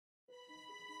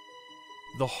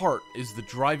The heart is the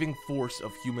driving force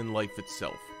of human life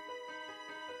itself.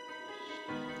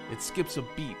 It skips a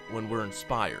beat when we're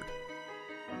inspired.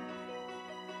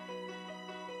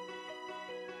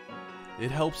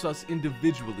 It helps us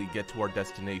individually get to our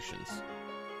destinations.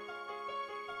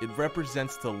 It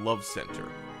represents the love center.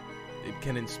 It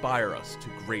can inspire us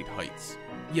to great heights.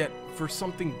 Yet, for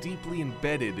something deeply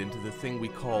embedded into the thing we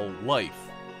call life,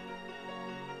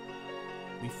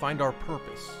 we find our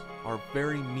purpose, our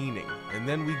very meaning, and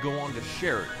then we go on to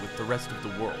share it with the rest of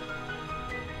the world.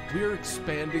 We are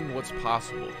expanding what's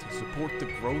possible to support the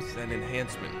growth and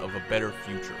enhancement of a better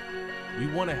future. We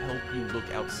want to help you look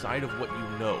outside of what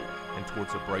you know and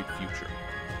towards a bright future.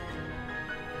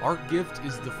 Our gift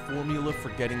is the formula for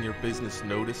getting your business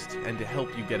noticed and to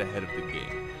help you get ahead of the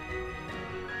game.